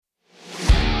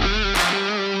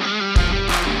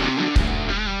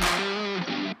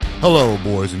Hello,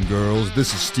 boys and girls.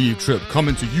 This is Tripp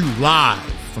coming to you live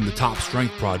from the Top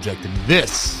Strength Project, and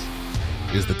this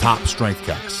is the Top Strength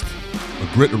Cast,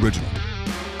 a Grit original.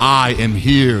 I am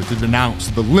here to denounce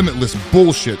the limitless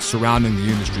bullshit surrounding the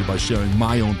industry by sharing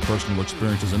my own personal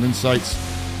experiences and insights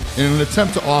in an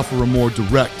attempt to offer a more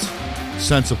direct,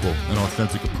 sensible, and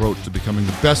authentic approach to becoming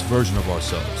the best version of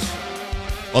ourselves.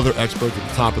 Other experts at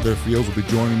the top of their fields will be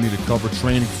joining me to cover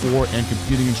training for and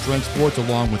competing in strength sports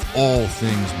along with all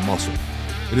things muscle.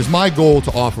 It is my goal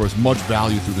to offer as much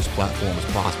value through this platform as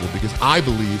possible because I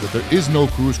believe that there is no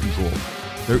cruise control.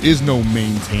 There is no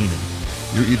maintaining.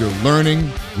 You're either learning,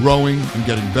 growing, and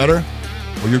getting better,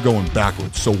 or you're going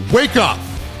backwards. So wake up,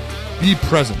 be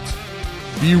present,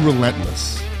 be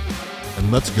relentless, and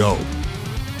let's go.